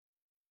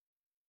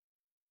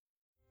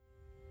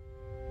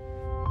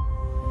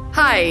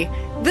Hi,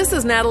 this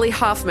is Natalie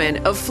Hoffman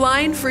of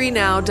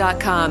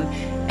FlyingFreeNow.com,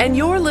 and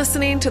you're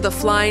listening to the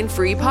Flying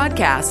Free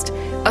Podcast,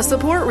 a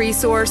support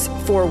resource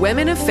for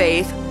women of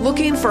faith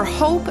looking for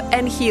hope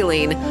and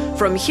healing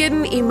from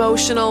hidden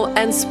emotional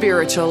and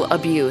spiritual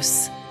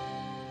abuse.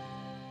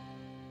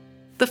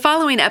 The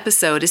following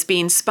episode is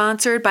being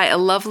sponsored by a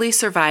lovely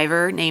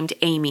survivor named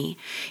Amy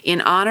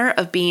in honor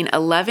of being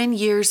 11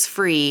 years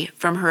free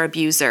from her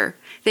abuser.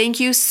 Thank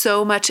you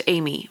so much,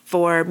 Amy,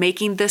 for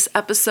making this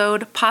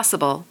episode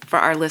possible for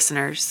our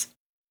listeners.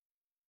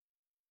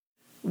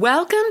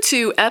 Welcome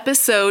to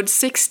episode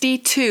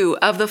 62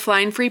 of the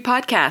Flying Free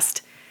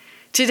Podcast.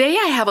 Today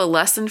I have a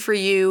lesson for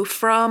you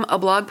from a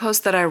blog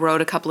post that I wrote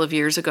a couple of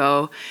years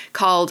ago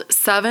called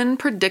 7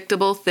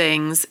 Predictable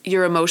Things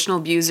Your Emotional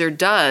Abuser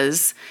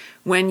Does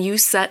When You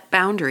Set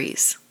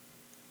Boundaries.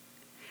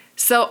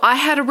 So I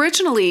had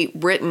originally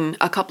written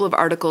a couple of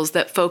articles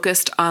that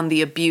focused on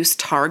the abuse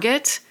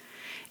target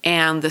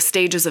and the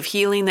stages of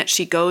healing that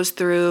she goes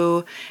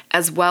through,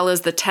 as well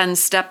as the 10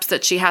 steps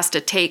that she has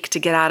to take to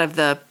get out of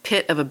the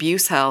pit of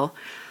abuse hell.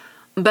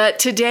 But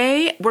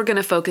today we're going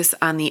to focus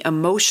on the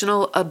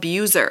emotional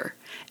abuser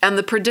and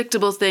the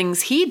predictable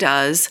things he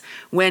does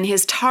when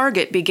his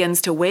target begins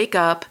to wake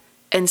up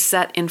and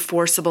set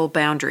enforceable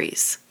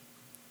boundaries.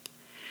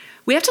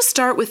 We have to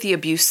start with the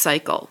abuse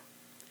cycle.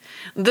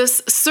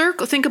 This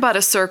circle, think about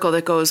a circle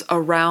that goes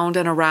around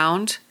and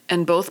around,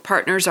 and both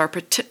partners are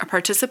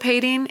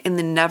participating in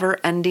the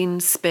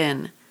never-ending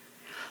spin.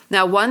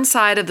 Now, one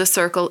side of the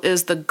circle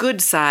is the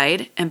good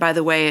side, and by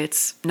the way,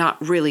 it's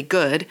not really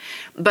good,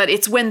 but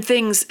it's when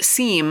things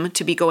seem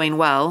to be going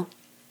well.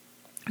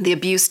 The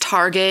abuse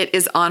target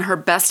is on her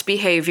best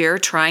behavior,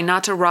 trying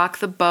not to rock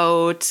the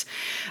boat.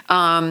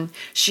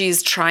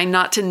 She's trying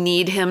not to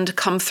need him to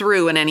come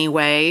through in any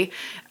way.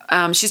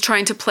 She's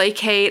trying to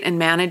placate and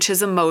manage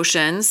his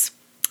emotions,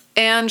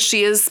 and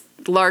she is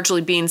largely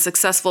being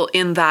successful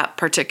in that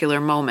particular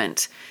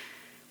moment.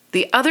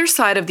 The other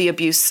side of the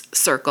abuse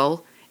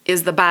circle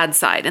is the bad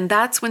side, and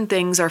that's when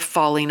things are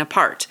falling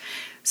apart.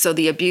 So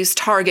the abuse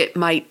target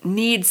might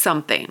need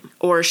something,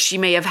 or she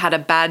may have had a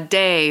bad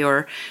day,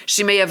 or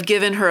she may have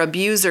given her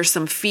abuser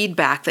some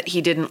feedback that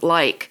he didn't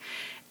like.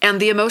 And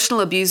the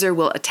emotional abuser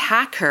will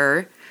attack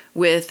her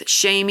with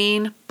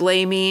shaming,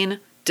 blaming,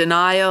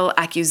 denial,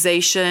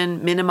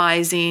 accusation,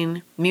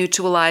 minimizing,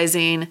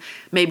 mutualizing,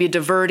 maybe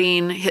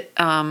diverting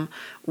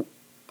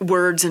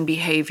words and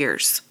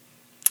behaviors.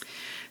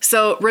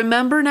 So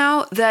remember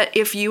now that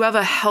if you have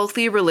a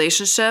healthy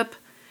relationship,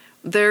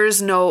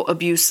 there's no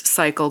abuse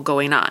cycle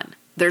going on.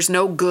 There's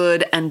no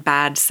good and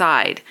bad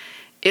side.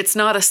 It's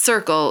not a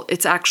circle.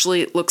 It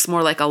actually looks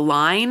more like a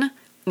line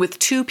with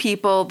two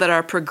people that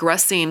are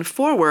progressing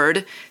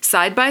forward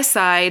side by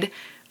side,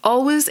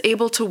 always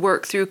able to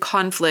work through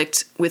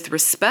conflict with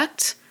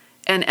respect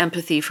and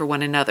empathy for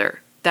one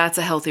another. That's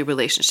a healthy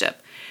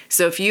relationship.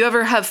 So if you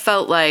ever have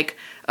felt like,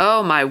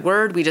 oh my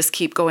word, we just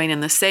keep going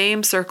in the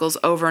same circles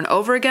over and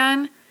over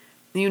again,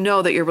 you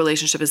know that your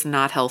relationship is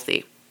not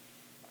healthy.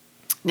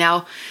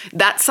 Now,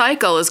 that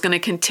cycle is going to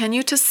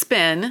continue to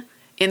spin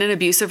in an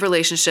abusive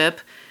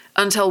relationship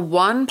until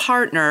one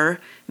partner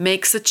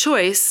makes a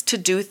choice to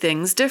do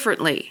things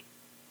differently.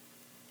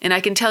 And I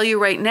can tell you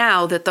right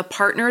now that the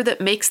partner that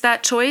makes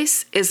that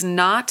choice is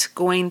not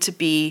going to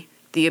be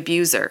the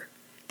abuser.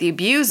 The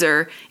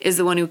abuser is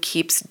the one who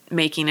keeps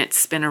making it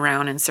spin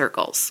around in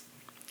circles.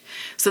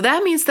 So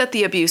that means that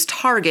the abuse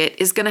target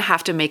is going to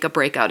have to make a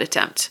breakout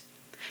attempt.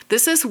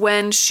 This is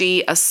when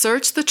she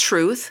asserts the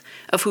truth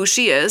of who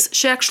she is.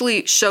 She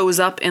actually shows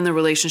up in the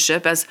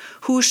relationship as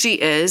who she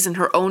is in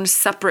her own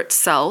separate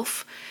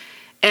self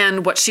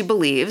and what she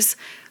believes.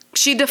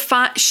 She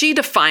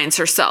defines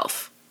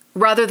herself,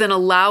 rather than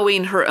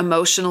allowing her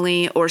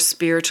emotionally or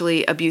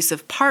spiritually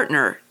abusive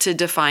partner to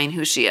define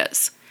who she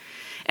is.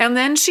 And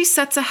then she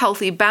sets a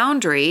healthy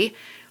boundary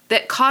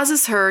that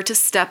causes her to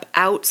step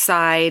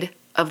outside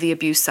of the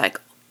abuse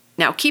cycle.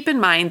 Now, keep in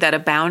mind that a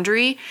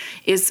boundary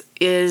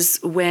is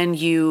when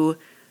you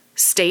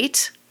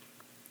state.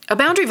 A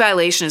boundary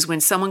violation is when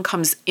someone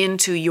comes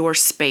into your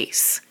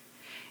space,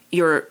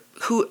 the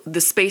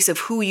space of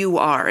who you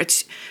are.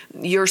 It's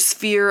your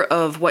sphere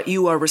of what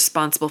you are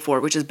responsible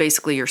for, which is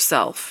basically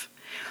yourself.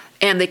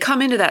 And they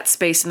come into that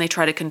space and they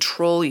try to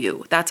control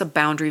you. That's a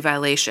boundary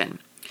violation.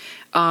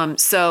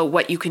 So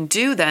what you can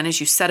do then is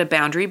you set a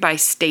boundary by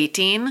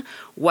stating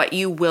what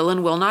you will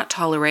and will not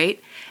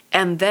tolerate,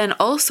 and then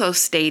also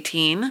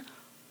stating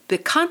the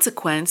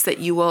consequence that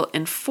you will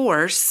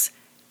enforce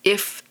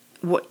if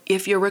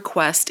your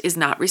request is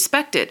not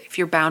respected, if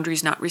your boundary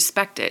is not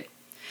respected.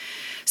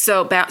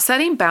 So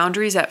setting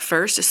boundaries at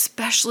first,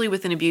 especially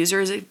with an abuser,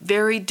 is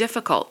very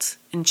difficult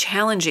and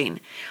challenging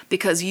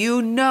because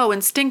you know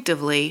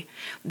instinctively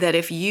that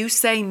if you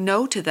say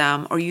no to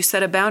them or you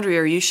set a boundary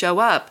or you show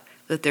up,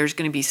 that there's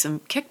going to be some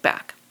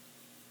kickback.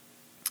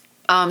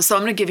 So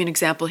I'm going to give you an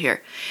example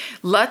here.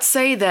 Let's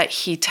say that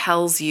he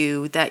tells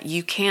you that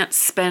you can't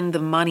spend the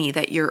money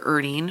that you're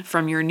earning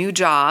from your new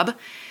job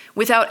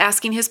without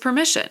asking his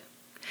permission.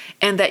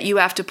 and that you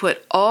have to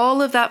put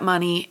all of that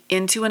money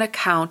into an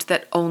account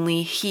that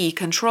only he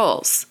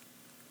controls.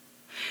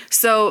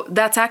 So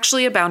that's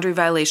actually a boundary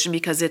violation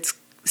because it's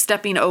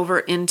stepping over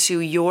into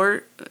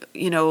your,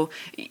 you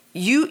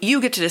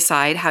get to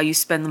decide how you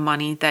spend the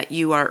money that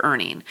you are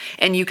earning.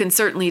 And you can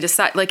certainly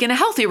decide, like in a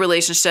healthy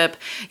relationship,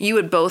 you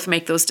would both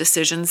make those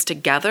decisions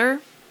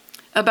together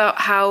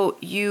about how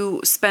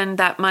you spend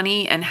that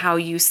money and how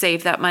you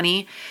save that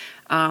money.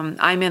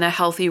 I'm in a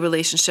healthy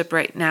relationship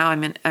right now.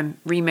 I'm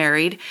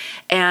remarried,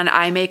 and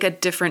I make a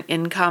different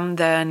income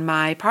than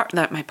my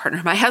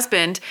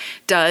husband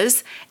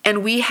does.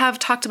 And we have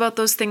talked about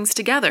those things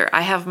together.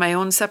 I have my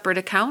own separate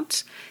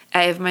account.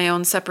 I have my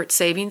own separate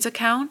savings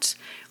account.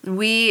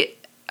 We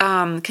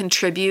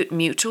contribute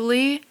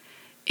mutually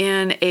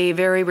in a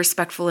very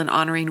respectful and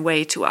honoring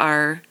way to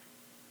our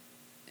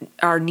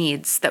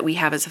needs that we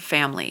have as a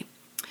family.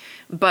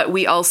 But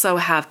we also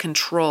have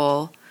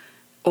control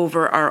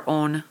over our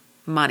own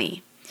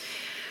money.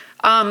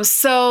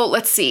 So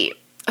let's see.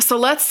 So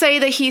let's say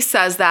that he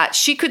says that.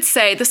 She could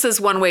say, this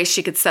is one way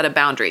she could set a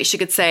boundary. She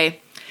could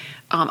say,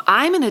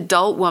 I'm an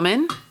adult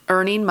woman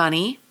earning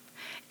money,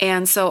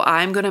 and so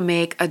I'm going to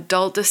make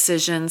adult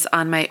decisions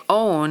on my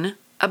own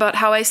about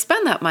how I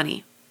spend that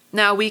money.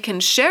 Now we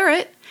can share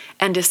it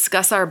and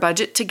discuss our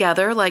budget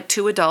together like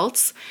two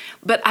adults,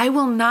 but I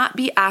will not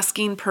be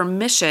asking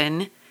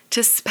permission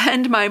to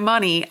spend my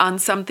money on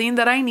something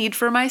that I need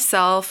for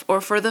myself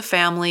or for the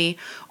family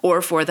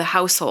or for the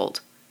household.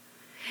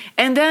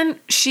 And then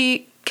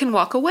she can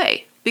walk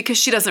away because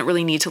she doesn't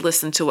really need to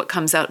listen to what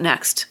comes out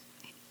next.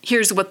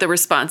 Here's what the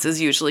response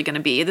is usually going to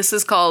be. This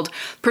is called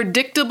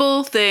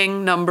predictable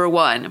thing number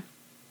 1.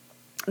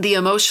 The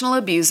emotional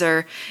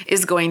abuser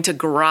is going to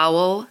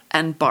growl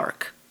and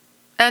bark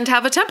and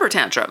have a temper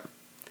tantrum.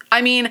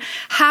 I mean,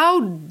 how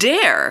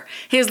dare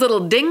his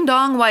little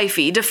ding-dong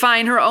wifey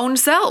define her own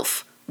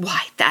self?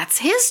 Why, that's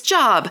his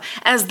job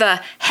as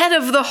the head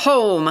of the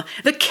home,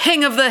 the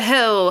king of the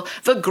hill,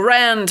 the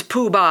grand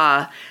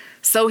poobah.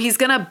 So he's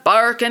gonna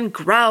bark and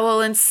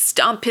growl and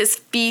stomp his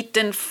feet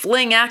and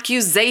fling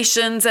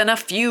accusations and a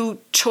few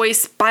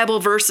choice Bible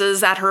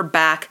verses at her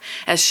back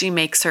as she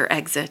makes her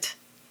exit.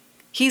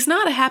 He's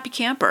not a happy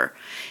camper,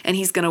 and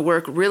he's gonna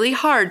work really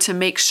hard to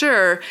make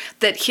sure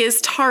that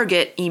his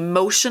target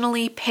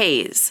emotionally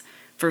pays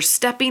for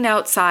stepping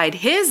outside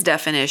his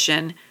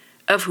definition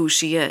of who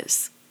she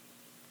is.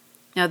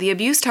 Now, the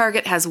abuse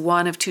target has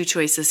one of two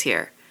choices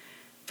here.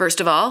 First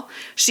of all,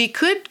 she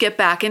could get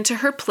back into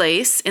her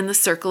place in the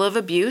circle of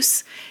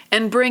abuse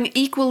and bring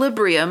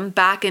equilibrium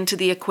back into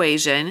the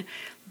equation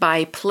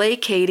by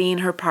placating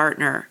her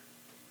partner.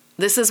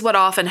 This is what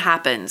often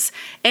happens,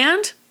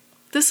 and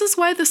this is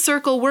why the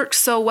circle works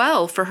so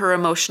well for her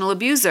emotional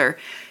abuser.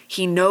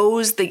 He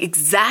knows the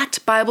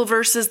exact Bible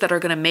verses that are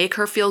going to make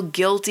her feel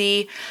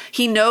guilty.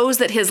 He knows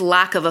that his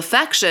lack of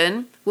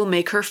affection will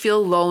make her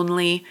feel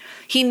lonely.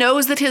 He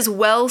knows that his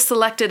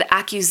well-selected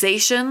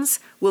accusations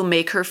will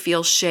make her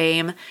feel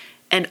shame.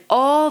 And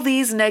all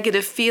these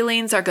negative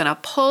feelings are going to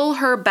pull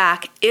her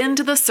back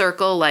into the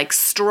circle like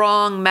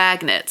strong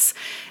magnets.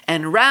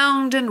 And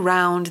round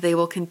they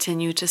will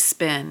continue to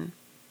spin.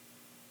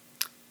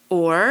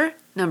 Or,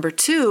 number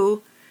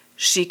 2,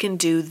 she can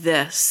do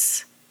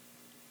this.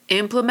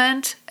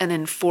 Implement an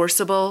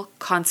enforceable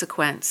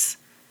consequence.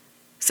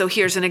 So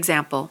here's an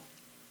example.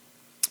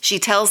 She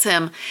tells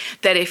him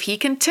that if he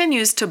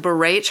continues to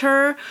berate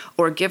her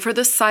or give her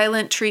the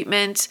silent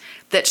treatment,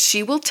 that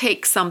she will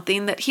take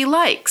something that he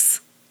likes,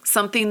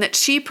 something that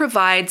she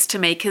provides to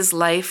make his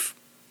life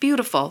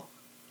beautiful,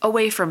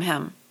 away from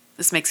him.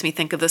 This makes me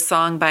think of the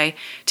song by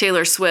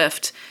Taylor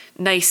Swift,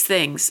 Nice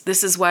Things.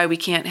 This is why we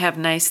can't have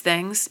nice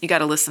things. You got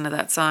to listen to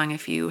that song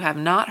if you have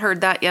not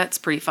heard that yet. It's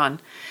pretty fun.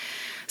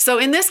 So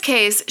in this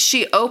case,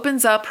 she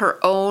opens up her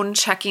own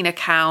checking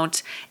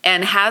account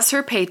and has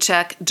her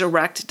paycheck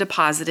direct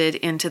deposited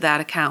into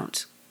that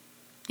account.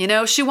 You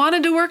know, she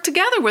wanted to work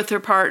together with her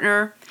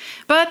partner,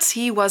 but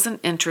he wasn't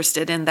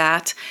interested in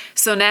that.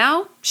 So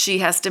now she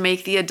has to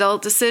make the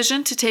adult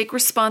decision to take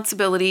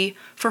responsibility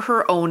for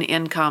her own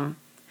income.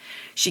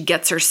 She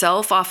gets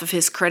herself off of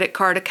his credit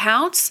card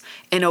accounts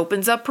and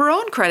opens up her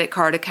own credit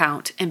card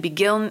account and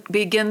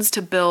begins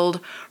to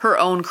build her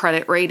own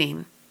credit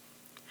rating.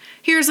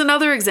 Here's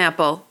another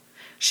example.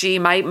 She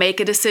might make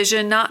a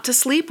decision not to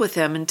sleep with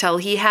him until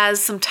he has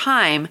some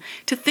time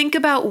to think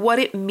about what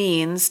it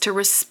means to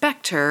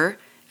respect her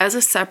as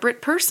a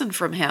separate person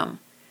from him.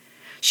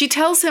 She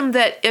tells him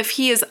that if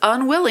he is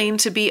unwilling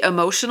to be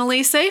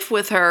emotionally safe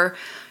with her,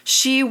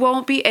 she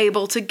won't be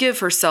able to give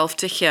herself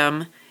to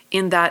him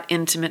in that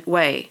intimate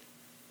way.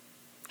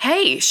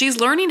 Hey, she's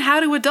learning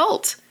how to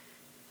adult.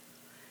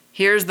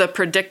 Here's the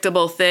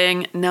predictable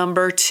thing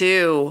number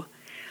 2.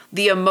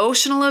 The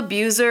emotional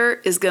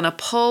abuser is going to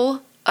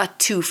pull a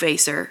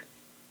two-facer.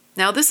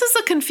 Now, this is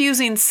a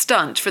confusing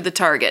stunt for the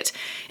target,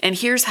 and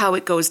here's how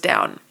it goes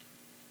down.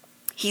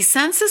 He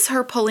senses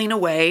her pulling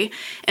away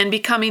and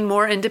becoming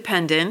more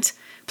independent,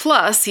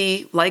 plus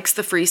he likes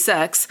the free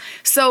sex,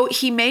 so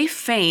he may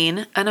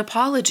feign an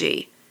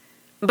apology.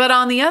 But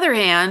on the other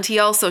hand, he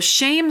also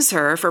shames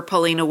her for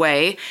pulling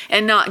away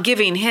and not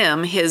giving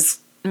him his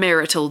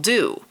marital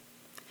due.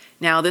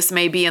 Now, this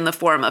may be in the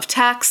form of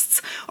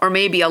texts, or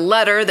maybe a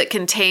letter that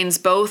contains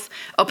both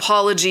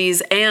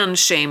apologies and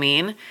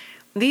shaming.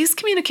 These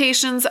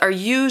communications are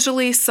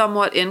usually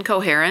somewhat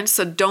incoherent,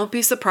 so don't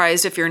be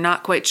surprised if you're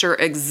not quite sure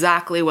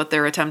exactly what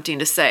they're attempting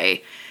to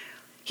say.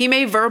 He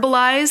may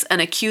verbalize an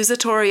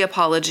accusatory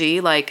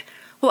apology like,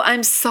 "Well,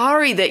 I'm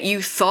sorry that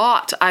you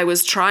thought I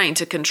was trying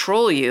to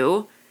control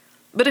you."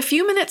 But a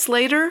few minutes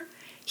later,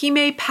 he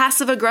may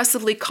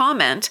passive-aggressively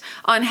comment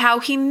on how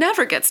he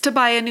never gets to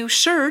buy a new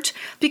shirt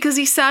because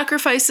he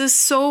sacrifices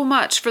so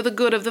much for the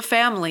good of the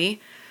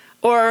family.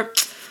 Or,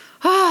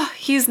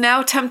 he's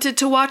now tempted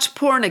to watch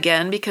porn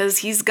again because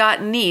he's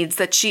got needs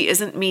that she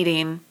isn't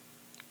meeting.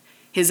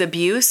 His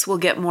abuse will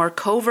get more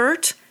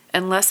covert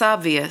and less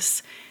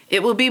obvious.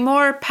 It will be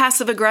more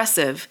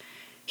passive-aggressive.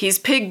 He's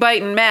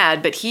pig-biting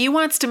mad, but he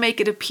wants to make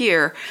it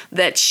appear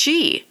that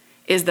she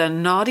is the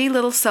naughty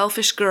little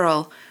selfish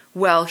girl,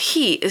 while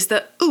he is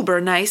the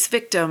uber-nice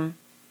victim.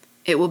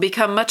 It will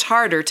become much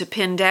harder to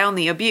pin down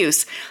the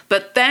abuse,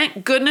 but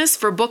thank goodness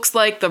for books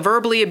like The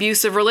Verbally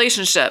Abusive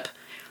Relationship.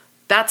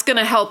 That's going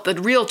to help the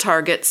real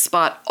target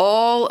spot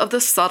all of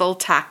the subtle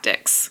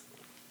tactics.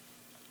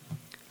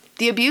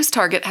 The abuse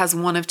target has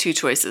one of two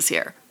choices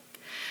here.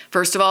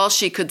 First of all,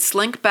 she could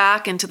slink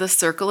back into the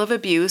circle of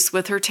abuse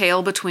with her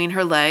tail between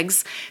her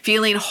legs,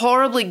 feeling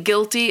horribly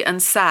guilty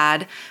and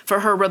sad for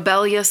her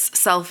rebellious,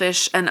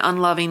 selfish, and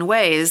unloving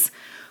ways.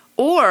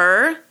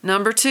 Or,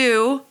 number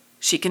two,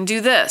 she can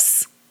do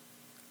this.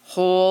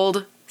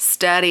 Hold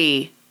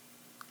steady.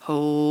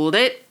 Hold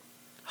it.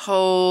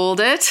 Hold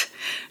it.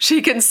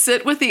 She can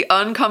sit with the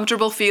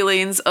uncomfortable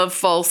feelings of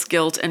false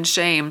guilt and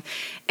shame,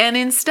 and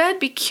instead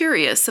be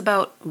curious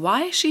about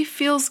why she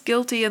feels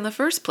guilty in the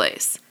first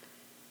place.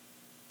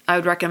 I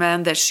would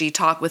recommend that she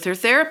talk with her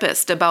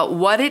therapist about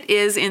what it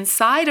is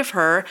inside of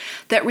her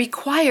that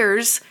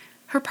requires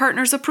her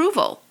partner's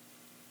approval.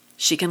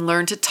 She can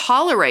learn to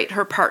tolerate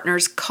her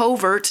partner's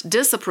covert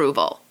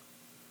disapproval.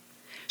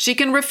 She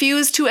can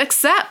refuse to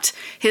accept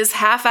his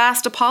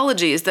half-assed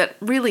apologies that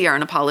really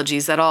aren't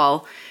apologies at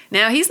all.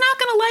 Now, he's not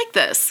going to like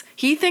this.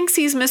 He thinks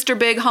he's Mr.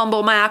 Big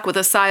Humble Mac with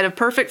a side of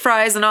perfect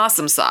fries and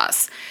awesome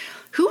sauce.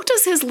 Who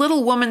does his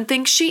little woman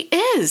think she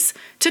is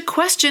to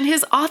question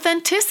his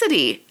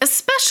authenticity,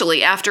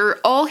 especially after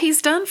all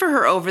he's done for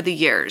her over the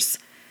years?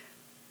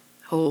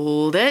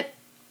 Hold it.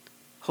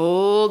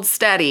 Hold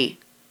steady.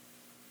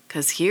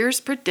 Because here's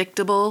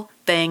predictable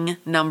thing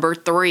number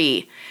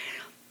 3.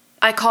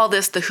 I call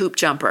this the hoop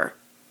jumper.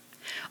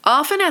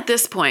 Often at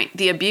this point,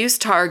 the abuse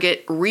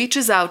target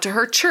reaches out to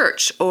her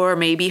church or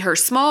maybe her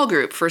small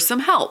group for some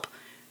help.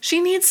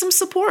 She needs some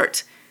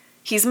support.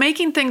 He's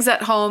making things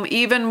at home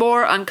even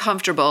more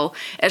uncomfortable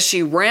as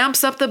she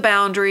ramps up the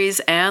boundaries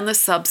and the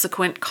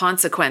subsequent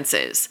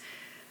consequences.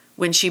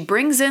 When she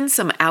brings in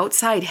some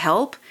outside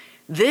help,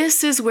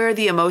 this is where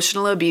the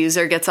emotional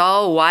abuser gets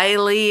all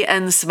wily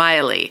and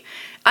smiley.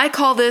 I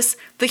call this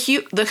the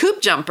hoop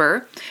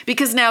jumper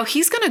because now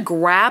he's going to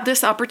grab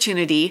this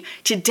opportunity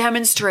to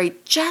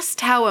demonstrate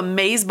just how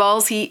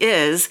amazeballs he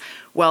is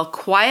while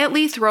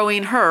quietly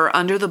throwing her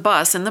under the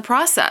bus in the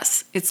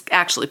process. It's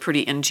actually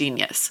pretty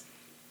ingenious.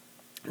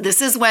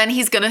 This is when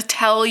he's going to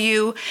tell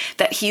you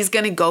that he's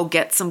going to go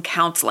get some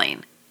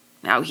counseling.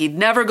 Now, he'd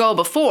never go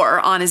before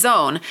on his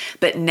own,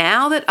 but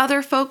now that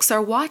other folks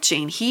are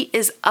watching, he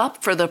is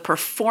up for the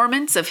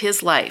performance of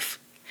his life.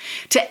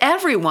 To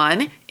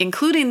everyone,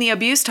 including the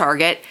abuse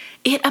target,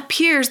 it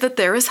appears that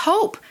there is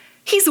hope.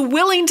 He's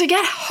willing to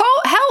get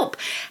help.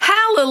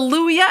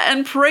 Hallelujah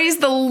and praise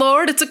the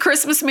Lord. It's a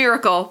Christmas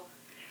miracle.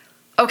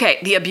 Okay,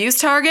 the abuse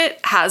target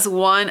has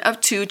one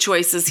of two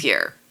choices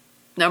here.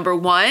 Number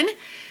 1,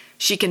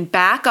 she can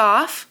back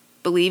off,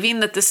 believing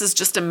that this is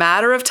just a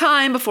matter of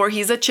time before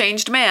he's a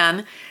changed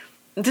man.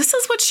 This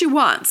is what she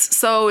wants,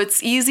 so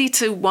it's easy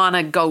to want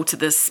to go to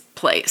this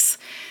place.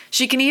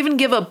 She can even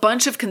give a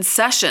bunch of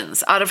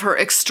concessions out of her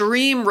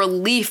extreme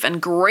relief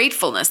and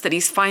gratefulness that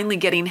he's finally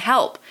getting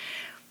help.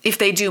 If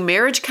they do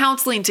marriage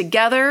counseling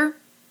together,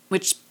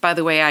 which, by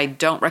the way, I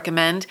don't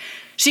recommend,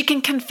 she can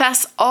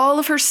confess all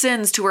of her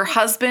sins to her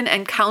husband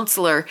and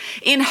counselor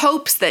in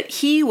hopes that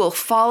he will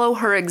follow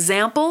her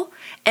example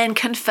and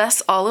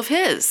confess all of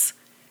his.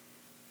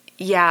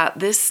 Yeah,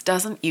 this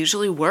doesn't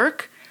usually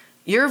work.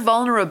 Your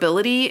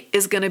vulnerability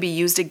is going to be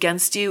used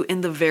against you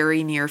in the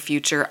very near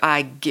future,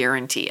 I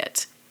guarantee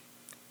it.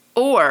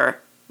 Or,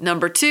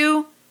 number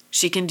 2,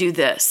 she can do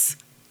this.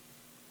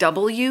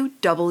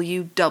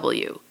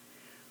 WWW.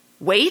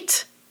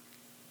 Wait,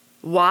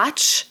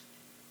 watch,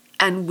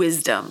 and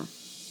wisdom.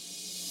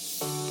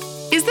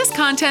 Is this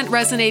content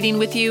resonating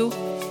with you?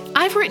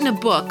 I've written a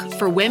book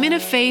for women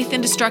of faith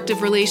in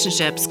destructive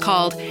relationships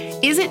called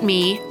Is It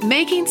Me?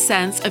 Making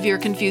Sense of Your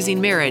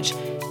Confusing Marriage,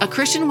 a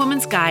Christian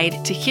woman's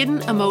guide to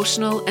hidden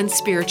emotional and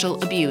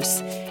spiritual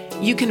abuse.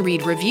 You can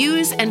read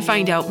reviews and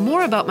find out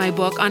more about my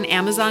book on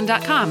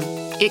Amazon.com.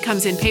 It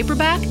comes in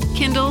paperback,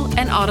 Kindle,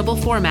 and Audible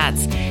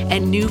formats.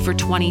 And new for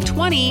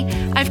 2020,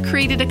 I've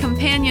created a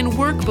companion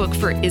workbook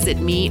for Is It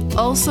Me,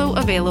 also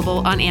available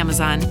on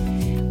Amazon.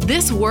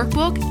 This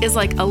workbook is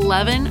like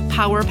 11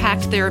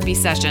 power-packed therapy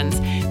sessions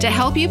to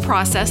help you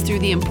process through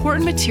the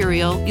important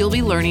material you'll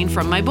be learning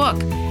from my book.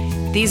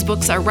 These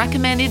books are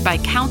recommended by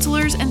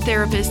counselors and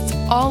therapists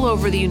all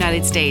over the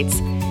United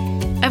States.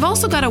 I've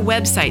also got a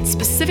website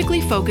specifically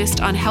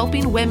focused on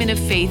helping women of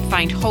faith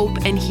find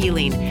hope and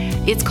healing.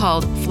 It's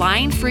called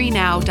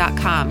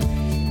flyingfreenow.com.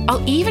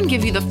 I'll even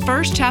give you the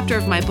first chapter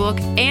of my book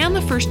and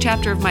the first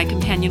chapter of my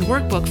companion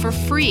workbook for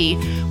free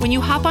when you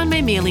hop on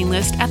my mailing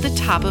list at the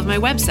top of my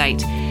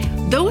website.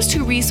 Those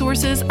two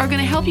resources are going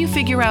to help you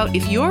figure out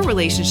if your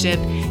relationship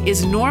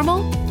is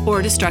normal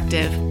or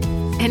destructive.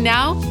 And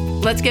now,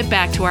 let's get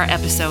back to our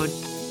episode.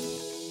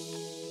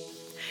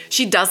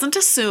 She doesn't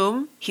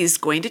assume he's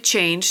going to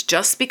change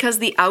just because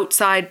the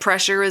outside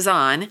pressure is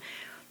on,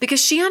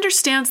 because she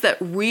understands that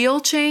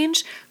real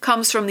change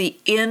comes from the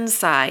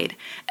inside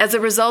as a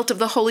result of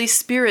the Holy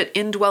Spirit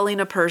indwelling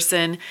a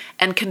person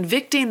and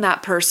convicting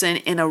that person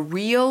in a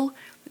real,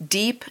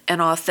 deep,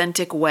 and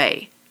authentic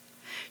way.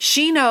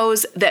 She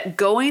knows that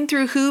going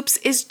through hoops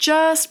is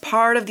just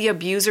part of the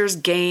abuser's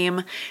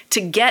game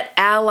to get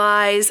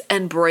allies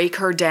and break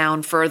her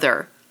down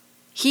further.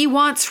 He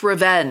wants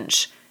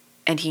revenge,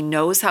 and he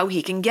knows how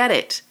he can get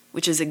it,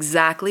 which is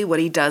exactly what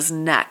he does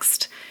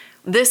next.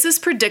 This is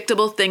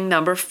predictable thing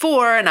number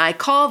 4, and I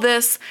call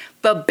this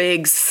the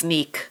big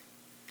sneak.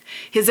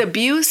 His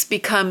abuse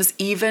becomes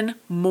even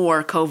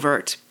more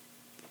covert.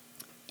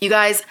 You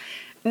guys,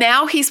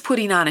 now he's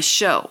putting on a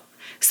show.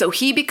 So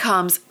he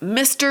becomes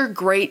Mr.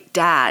 Great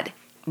Dad,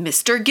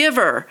 Mr.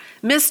 Giver,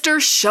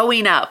 Mr.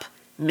 Showing Up,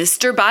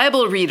 Mr.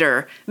 Bible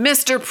Reader,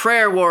 Mr.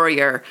 Prayer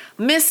Warrior,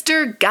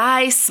 Mr.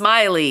 Guy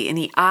Smiley in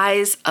the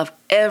eyes of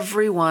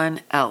everyone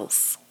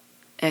else,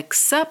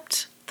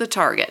 except the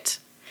target.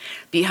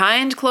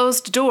 Behind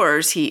closed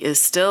doors, he is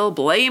still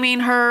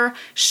blaming her,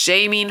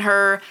 shaming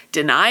her,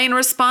 denying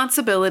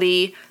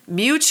responsibility,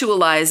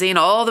 mutualizing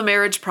all the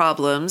marriage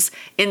problems,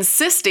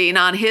 insisting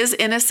on his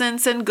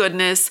innocence and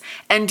goodness,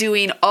 and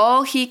doing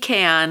all he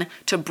can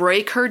to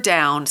break her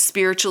down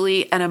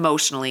spiritually and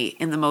emotionally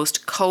in the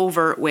most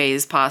covert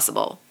ways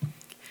possible.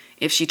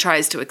 If she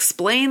tries to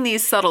explain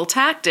these subtle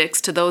tactics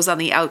to those on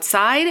the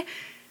outside,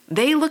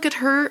 they look at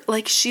her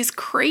like she's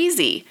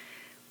crazy.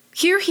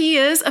 Here he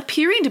is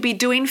appearing to be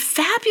doing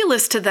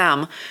fabulous to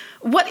them.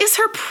 What is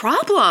her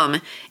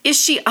problem?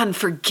 Is she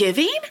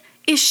unforgiving?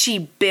 Is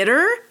she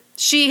bitter?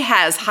 She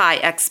has high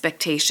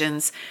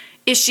expectations.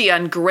 Is she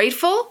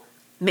ungrateful?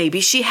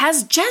 Maybe she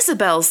has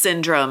Jezebel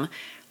syndrome.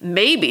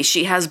 Maybe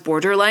she has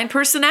borderline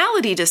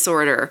personality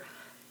disorder.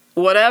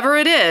 Whatever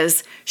it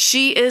is,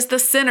 she is the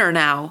sinner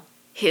now.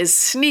 His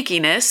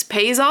sneakiness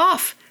pays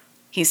off.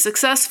 He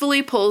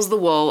successfully pulls the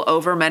wool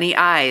over many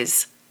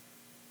eyes.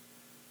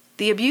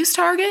 The abuse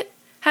target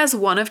has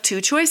one of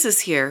two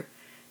choices here.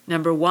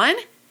 Number 1,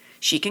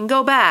 she can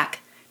go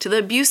back to the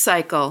abuse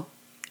cycle,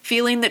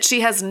 feeling that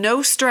she has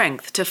no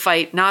strength to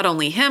fight not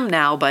only him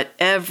now, but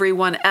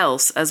everyone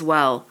else as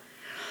well.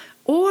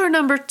 Or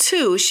number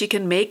 2, she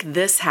can make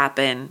this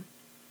happen.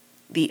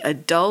 The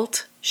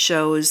adult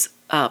shows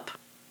up.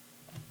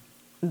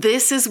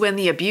 This is when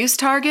the abuse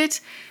target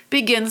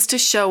begins to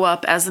show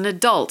up as an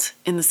adult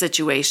in the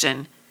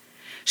situation.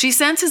 She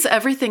senses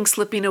everything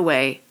slipping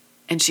away,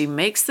 and she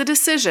makes the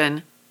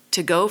decision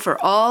to go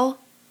for all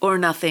or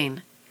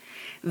nothing.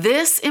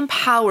 This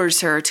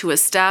empowers her to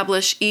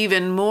establish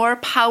even more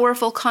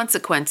powerful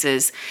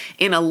consequences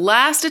in a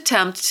last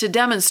attempt to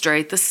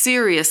demonstrate the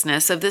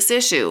seriousness of this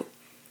issue.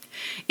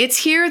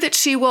 It's here that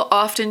she will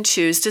often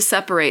choose to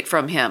separate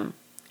from him.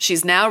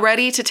 She's now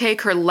ready to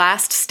take her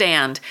last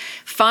stand,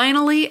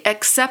 finally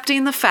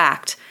accepting the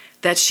fact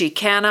that she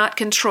cannot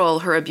control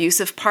her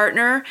abusive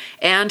partner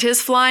and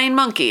his flying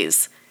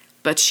monkeys,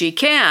 but she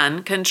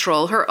can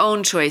control her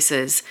own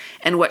choices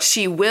and what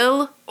she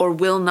will or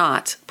will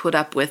not put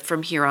up with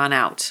from here on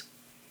out.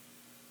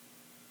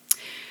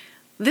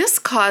 This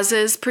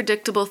causes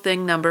predictable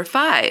thing number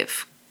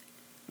 5.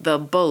 The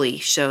bully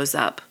shows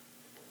up.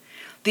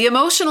 The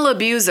emotional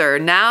abuser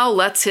now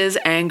lets his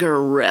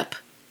anger rip.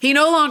 He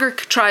no longer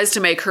tries to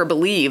make her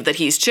believe that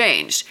he's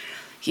changed.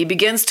 He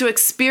begins to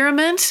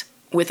experiment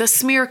with a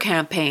smear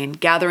campaign,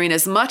 gathering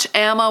as much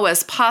ammo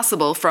as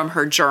possible from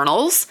her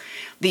journals,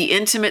 the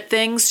intimate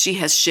things she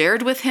has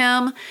shared with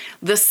him,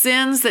 the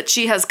sins that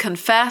she has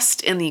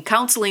confessed in the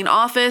counseling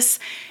office,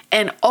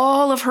 and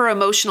all of her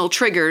emotional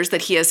triggers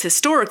that he has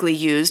historically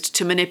used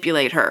to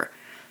manipulate her.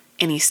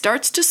 And he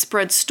starts to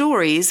spread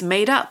stories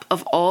made up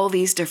of all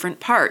these different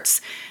parts.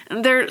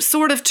 They're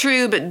sort of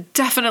true, but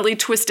definitely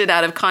twisted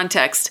out of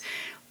context.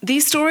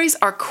 These stories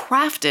are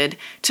crafted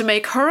to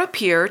make her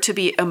appear to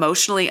be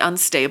emotionally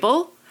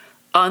unstable,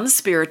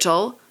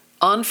 unspiritual,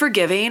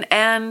 unforgiving,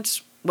 and,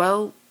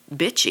 well,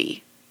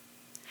 bitchy.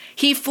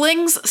 He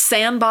flings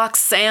sandbox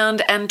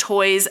sand and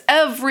toys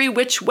every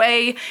which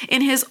way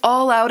in his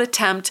all-out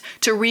attempt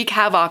to wreak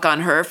havoc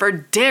on her for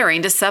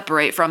daring to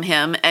separate from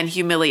him and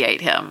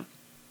humiliate him.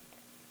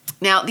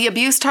 Now, the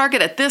abuse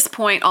target at this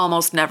point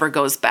almost never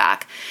goes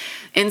back.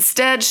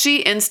 Instead, she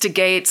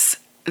instigates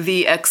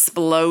the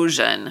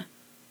explosion.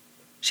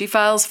 She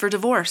files for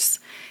divorce.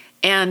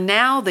 And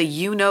now the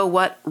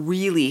you-know-what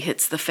really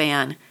hits the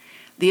fan.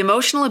 The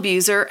emotional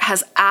abuser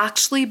has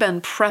actually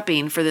been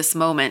prepping for this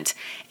moment,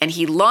 and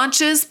he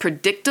launches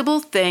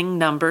predictable thing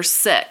number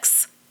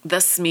 6,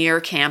 the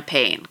smear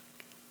campaign.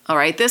 All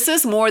right, this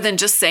is more than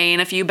just saying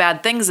a few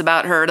bad things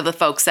about her to the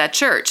folks at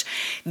church.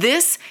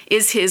 This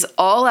is his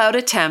all-out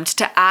attempt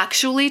to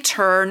actually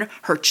turn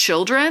her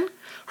children,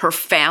 her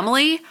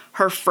family,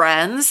 her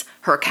friends,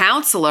 her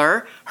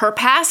counselor, her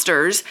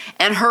pastors,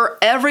 and her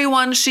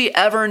everyone she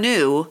ever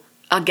knew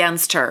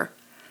against her.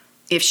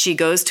 If she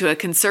goes to a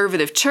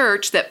conservative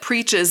church that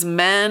preaches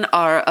men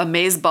are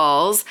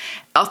amazeballs,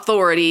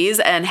 authorities,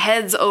 and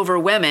heads over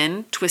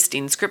women,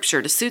 twisting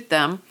scripture to suit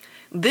them,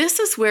 this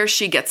is where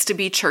she gets to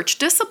be church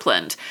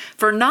disciplined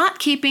for not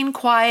keeping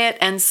quiet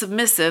and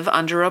submissive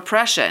under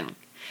oppression.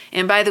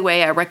 And by the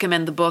way, I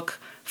recommend the book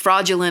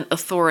Fraudulent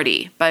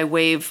Authority by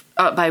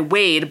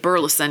Wade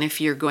Burleson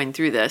if you're going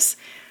through this.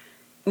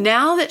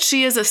 Now that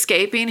she is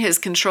escaping his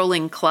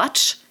controlling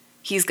clutch,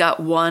 he's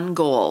got one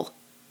goal: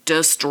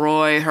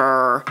 destroy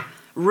her.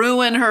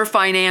 Ruin her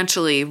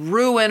financially,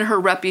 ruin her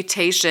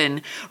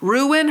reputation,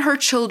 ruin her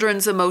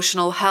children's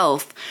emotional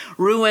health,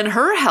 ruin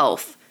her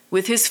health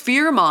with his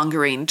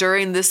fear-mongering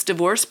during this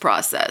divorce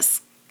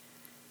process.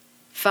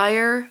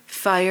 Fire,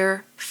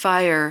 fire,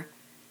 fire.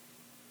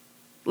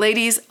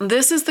 Ladies,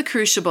 this is the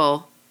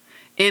crucible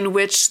in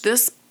which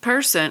this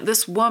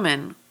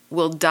woman,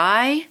 will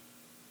die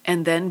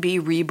and then be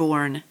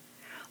reborn.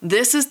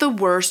 This is the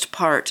worst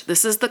part.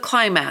 This is the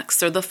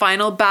climax or the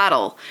final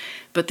battle.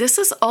 But this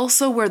is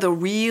also where the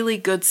really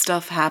good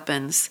stuff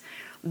happens.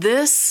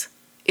 This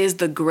is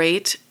the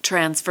great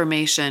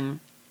transformation.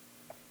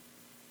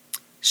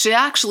 She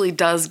actually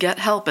does get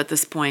help at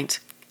this point,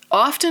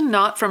 often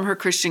not from her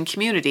Christian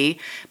community,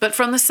 but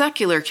from the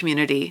secular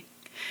community.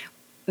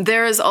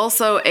 There is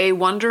also a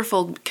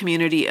wonderful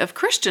community of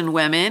Christian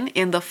women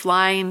in the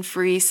Flying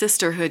Free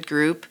Sisterhood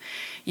group.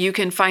 You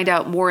can find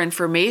out more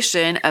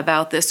information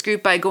about this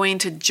group by going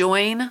to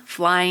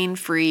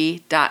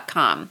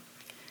joinflyingfree.com.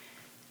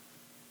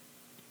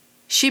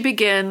 She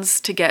begins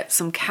to get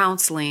some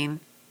counseling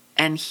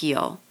and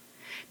heal.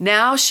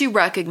 Now she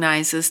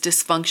recognizes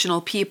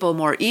dysfunctional people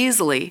more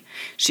easily.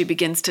 She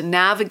begins to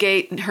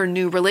navigate her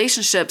new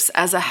relationships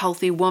as a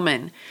healthy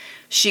woman.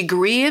 She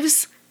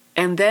grieves,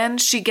 and then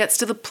she gets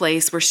to the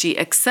place where she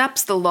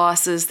accepts the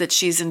losses that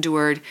she's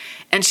endured,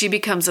 and she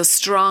becomes a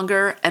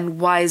stronger and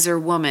wiser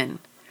woman.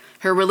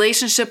 Her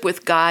relationship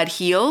with God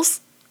heals.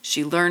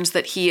 She learns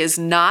that he is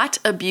not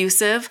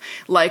abusive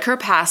like her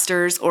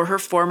pastors or her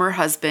former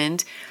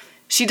husband.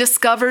 She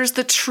discovers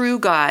the true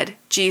God,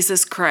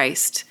 Jesus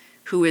Christ,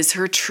 who is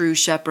her true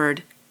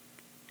shepherd.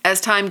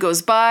 As time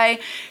goes by,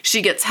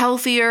 she gets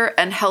healthier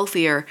and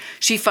healthier.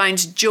 She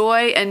finds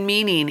joy and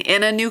meaning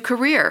in a new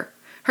career.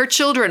 Her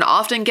children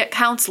often get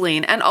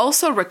counseling and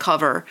also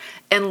recover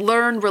and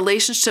learn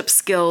relationship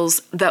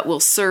skills that will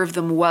serve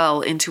them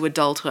well into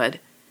adulthood.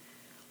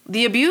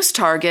 The abuse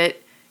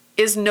target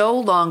is no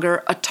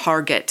longer a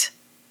target.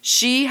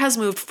 She has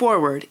moved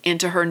forward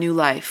into her new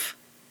life.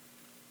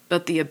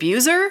 But the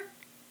abuser?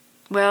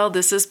 Well,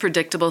 this is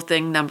predictable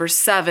thing number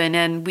 7,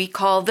 and we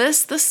call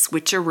this the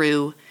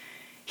switcheroo.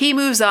 He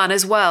moves on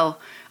as well,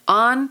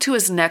 on to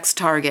his next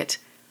target.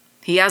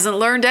 He hasn't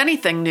learned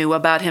anything new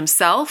about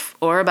himself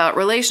or about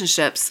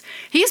relationships.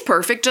 He's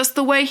perfect just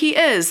the way he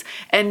is,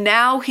 and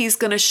now he's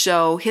going to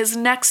show his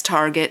next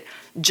target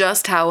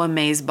just how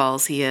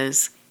amazeballs he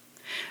is.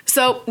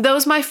 So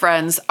those, my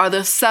friends, are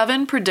the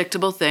 7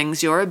 predictable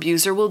things your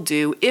abuser will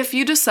do if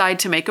you decide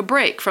to make a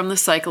break from the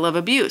cycle of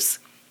abuse.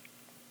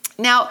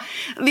 Now,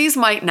 these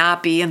might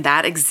not be in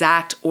that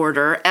exact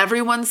order.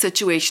 Everyone's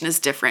situation is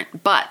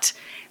different, but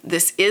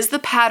this is the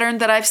pattern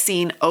that I've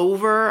seen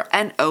over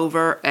and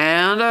over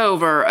and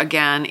over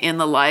again in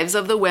the lives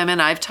of the women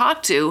I've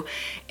talked to,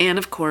 and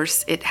of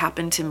course, it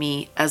happened to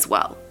me as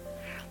well.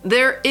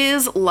 There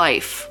is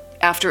life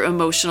after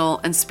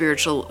emotional and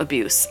spiritual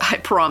abuse, I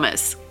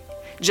promise.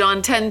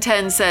 John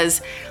 10:10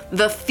 says,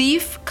 "The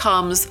thief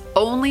comes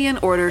only in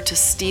order to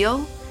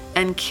steal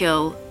and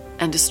kill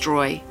and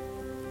destroy.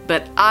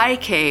 But I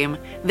came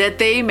that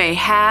they may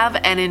have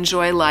and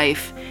enjoy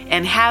life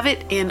and have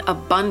it in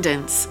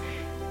abundance."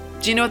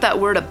 Do you know what that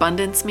word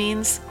abundance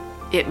means?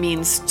 It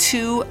means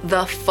to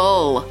the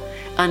full,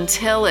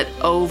 until it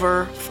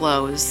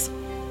overflows.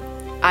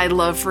 I'd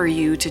love for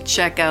you to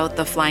check out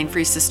the Flying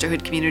Free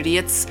Sisterhood community.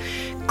 It's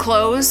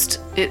closed.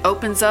 It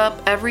opens up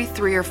every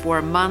 3 or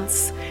 4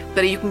 months,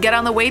 but you can get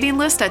on the waiting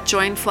list at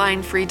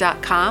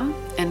joinflyingfree.com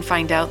and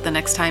find out the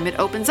next time it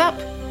opens up.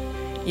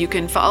 You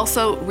can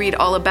also read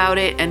all about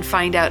it and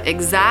find out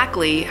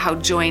exactly how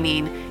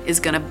joining is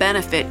going to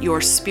benefit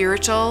your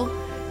spiritual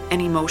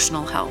and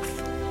emotional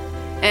health.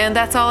 And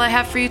that's all I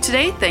have for you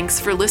today. Thanks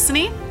for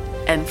listening,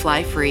 and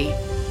fly free.